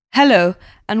Hello,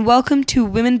 and welcome to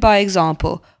Women by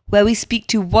Example, where we speak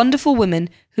to wonderful women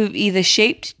who have either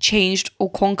shaped, changed, or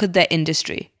conquered their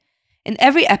industry. In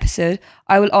every episode,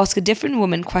 I will ask a different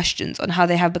woman questions on how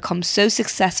they have become so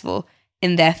successful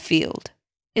in their field.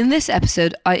 In this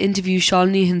episode, I interview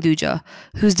Shalini Hinduja,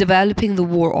 who's developing the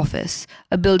War Office,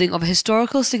 a building of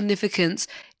historical significance,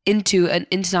 into an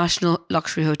international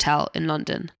luxury hotel in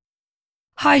London.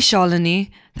 Hi Shalini,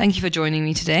 thank you for joining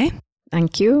me today.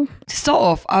 Thank you. To start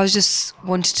off, I was just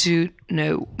wanted to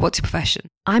know, what's your profession?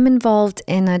 I'm involved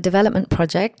in a development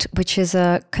project, which is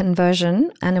a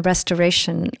conversion and a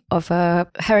restoration of a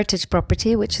heritage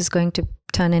property, which is going to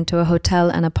turn into a hotel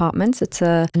and apartments. It's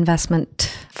an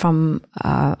investment from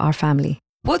our family.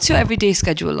 What's your everyday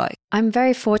schedule like? I'm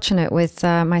very fortunate with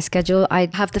my schedule. I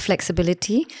have the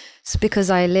flexibility because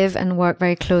I live and work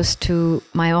very close to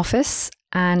my office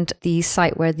and the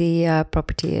site where the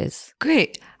property is.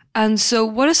 Great. And so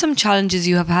what are some challenges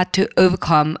you have had to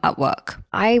overcome at work?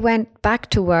 I went back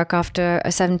to work after a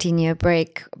 17-year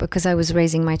break because I was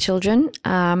raising my children.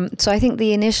 So I think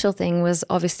the initial thing was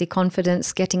obviously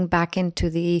confidence, getting back into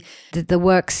the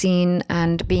work scene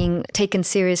and being taken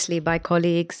seriously by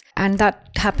colleagues. And that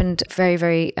happened very,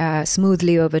 very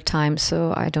smoothly over time.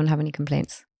 So I don't have any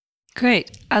complaints.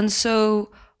 Great. And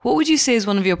so what would you say is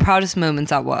one of your proudest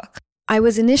moments at work? I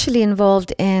was initially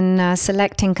involved in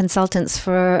selecting consultants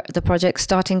for the project,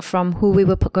 starting from who we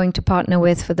were going to partner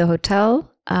with for the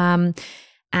hotel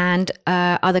and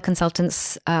other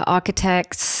consultants,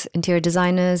 architects, interior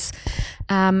designers.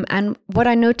 And what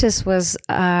I noticed was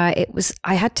I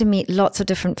had to meet lots of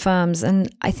different firms.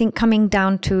 And I think coming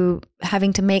down to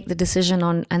having to make the decision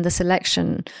on and the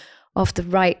selection of the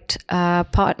right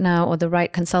partner or the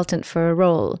right consultant for a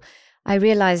role, I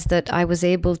realized that I was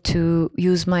able to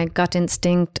use my gut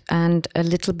instinct and a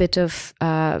little bit of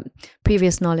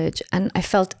previous knowledge. And I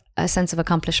felt a sense of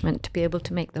accomplishment to be able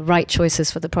to make the right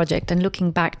choices for the project. And looking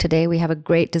back today, we have a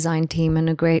great design team and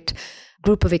a great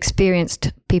group of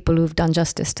experienced people who've done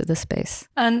justice to the space.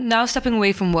 And now stepping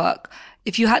away from work,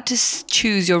 if you had to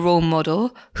choose your role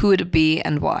model, who would it be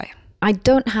and why? I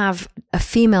don't have a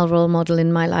female role model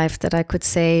in my life that I could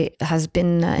say has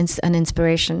been an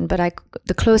inspiration, but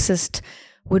the closest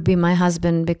would be my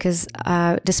husband because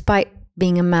despite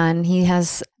being a man, he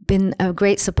has been a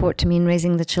great support to me in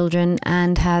raising the children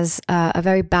and has a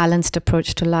very balanced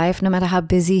approach to life. No matter how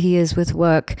busy he is with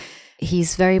work,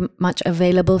 he's very much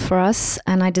available for us.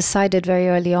 And I decided very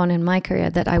early on in my career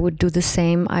that I would do the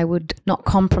same. I would not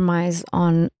compromise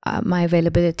on my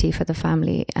availability for the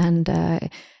family and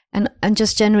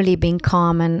just generally being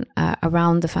calm and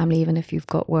around the family, even if you've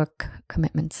got work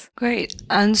commitments. Great.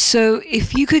 And so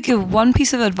if you could give one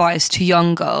piece of advice to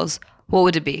young girls, what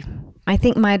would it be? I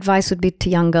think my advice would be to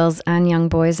young girls and young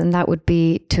boys, and that would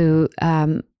be to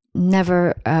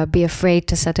never be afraid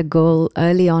to set a goal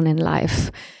early on in life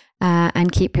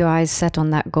and keep your eyes set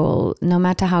on that goal, no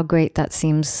matter how great that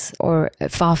seems or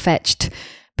far-fetched,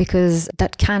 because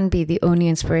that can be the only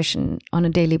inspiration on a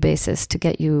daily basis to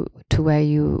get you to where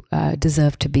you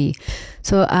deserve to be.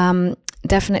 So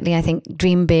definitely, I think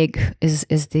dream big is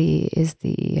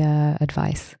the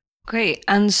advice. Great.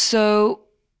 And so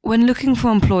when looking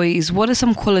for employees, what are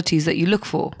some qualities that you look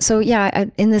for? So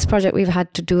in this project, we've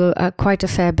had to do quite a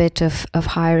fair bit of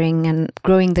hiring, and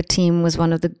growing the team was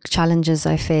one of the challenges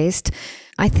I faced.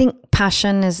 I think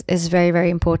passion is very,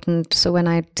 very important. So when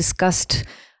I discussed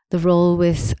the role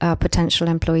with potential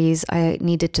employees, I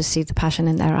needed to see the passion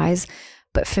in their eyes.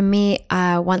 But for me,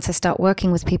 once I start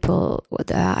working with people,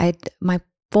 my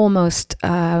foremost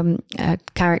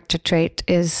character trait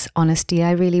is honesty.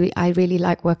 I really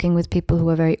like working with people who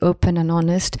are very open and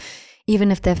honest.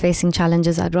 Even if they're facing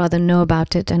challenges, I'd rather know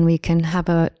about it and we can have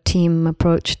a team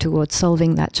approach towards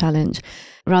solving that challenge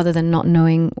rather than not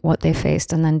knowing what they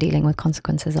faced and then dealing with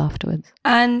consequences afterwards.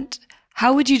 And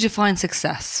how would you define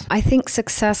success? I think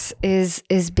success is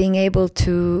being able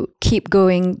to keep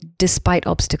going despite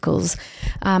obstacles.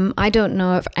 I don't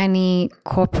know of any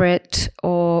corporate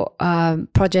or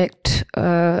project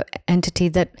entity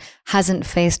that hasn't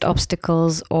faced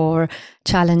obstacles or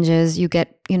challenges. You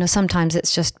get, sometimes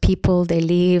it's just people, they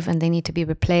leave and they need to be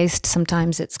replaced.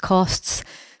 Sometimes it's costs.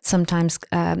 Sometimes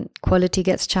quality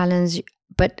gets challenged.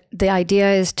 But the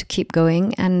idea is to keep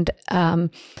going, and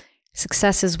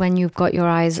success is when you've got your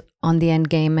eyes on the end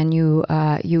game and you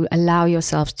allow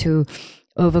yourself to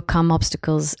overcome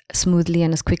obstacles smoothly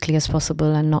and as quickly as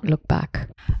possible and not look back.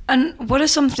 And what are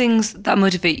some things that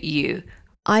motivate you?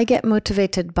 I get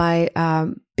motivated by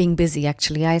being busy,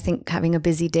 actually. I think having a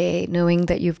busy day, knowing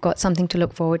that you've got something to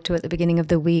look forward to at the beginning of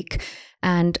the week,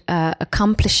 and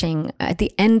accomplishing at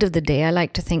the end of the day. I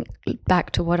like to think back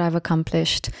to what I've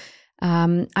accomplished.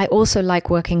 I also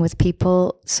like working with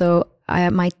people. So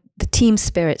the team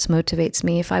spirits motivates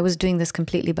me. If I was doing this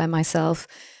completely by myself,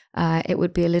 it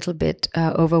would be a little bit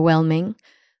overwhelming.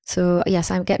 So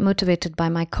yes, I get motivated by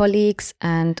my colleagues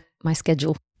and my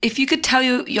schedule. If you could tell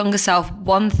your younger self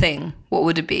one thing, what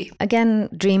would it be? Again,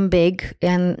 dream big,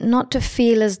 and not to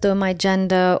feel as though my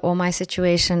gender or my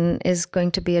situation is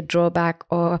going to be a drawback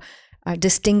or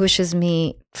distinguishes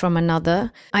me from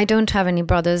another. I don't have any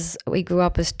brothers. We grew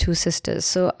up as two sisters,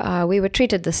 so we were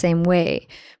treated the same way.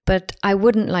 But I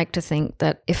wouldn't like to think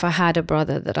that if I had a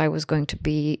brother that I was going to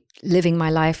be living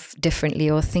my life differently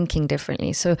or thinking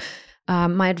differently. So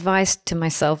my advice to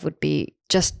myself would be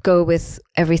just go with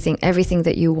everything. Everything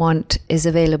that you want is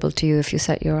available to you if you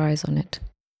set your eyes on it.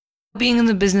 Being in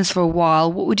the business for a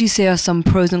while, what would you say are some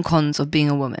pros and cons of being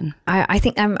a woman? I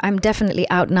think I'm definitely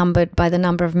outnumbered by the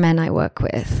number of men I work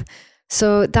with.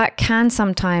 So that can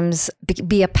sometimes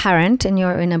be apparent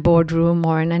in a boardroom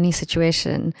or in any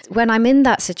situation. When I'm in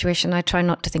that situation, I try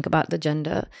not to think about the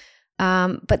gender.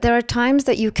 But there are times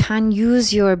that you can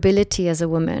use your ability as a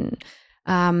woman.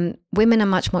 Women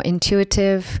are much more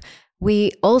intuitive.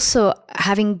 We also,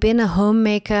 having been a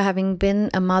homemaker, having been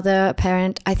a mother, a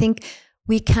parent, I think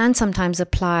we can sometimes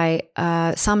apply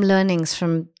some learnings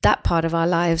from that part of our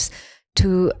lives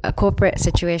to a corporate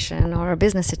situation or a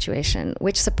business situation,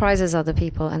 which surprises other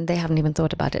people and they haven't even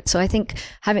thought about it. So I think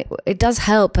it does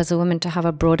help as a woman to have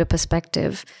a broader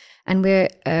perspective, and we're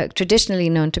traditionally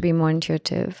known to be more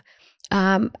intuitive.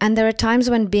 And there are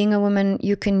times when being a woman,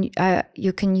 you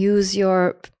can use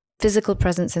your physical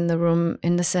presence in the room,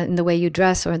 in the way you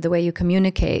dress or the way you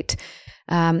communicate.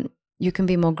 You can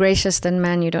be more gracious than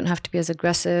men. You don't have to be as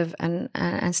aggressive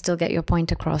and still get your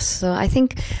point across. So I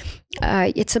think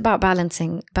it's about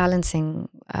balancing.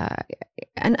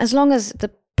 And as long as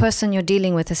the person you're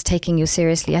dealing with is taking you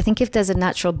seriously, I think if there's a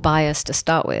natural bias to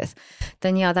start with,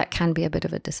 then yeah, that can be a bit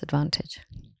of a disadvantage.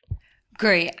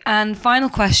 Great. And final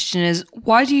question is,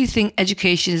 why do you think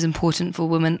education is important for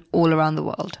women all around the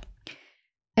world?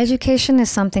 Education is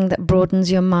something that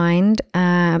broadens your mind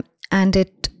and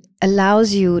it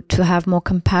allows you to have more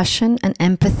compassion and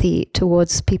empathy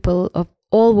towards people of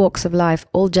all walks of life,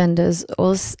 all genders,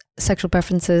 all sexual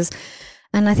preferences.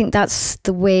 And I think that's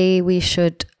the way we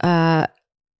should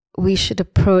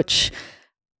approach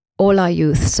all our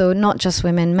youth. So not just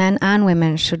women, men and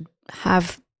women should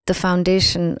have the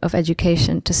foundation of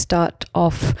education to start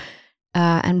off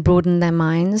and broaden their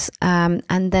minds.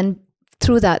 And then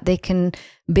through that, they can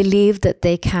believe that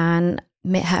they can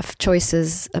have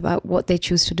choices about what they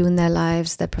choose to do in their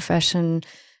lives, their profession,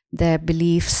 their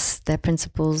beliefs, their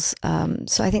principles.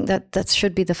 So I think that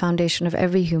should be the foundation of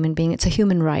every human being. It's a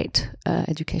human right,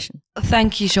 education.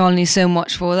 Thank you, Shalini, so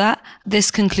much for that. This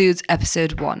concludes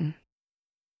episode 1.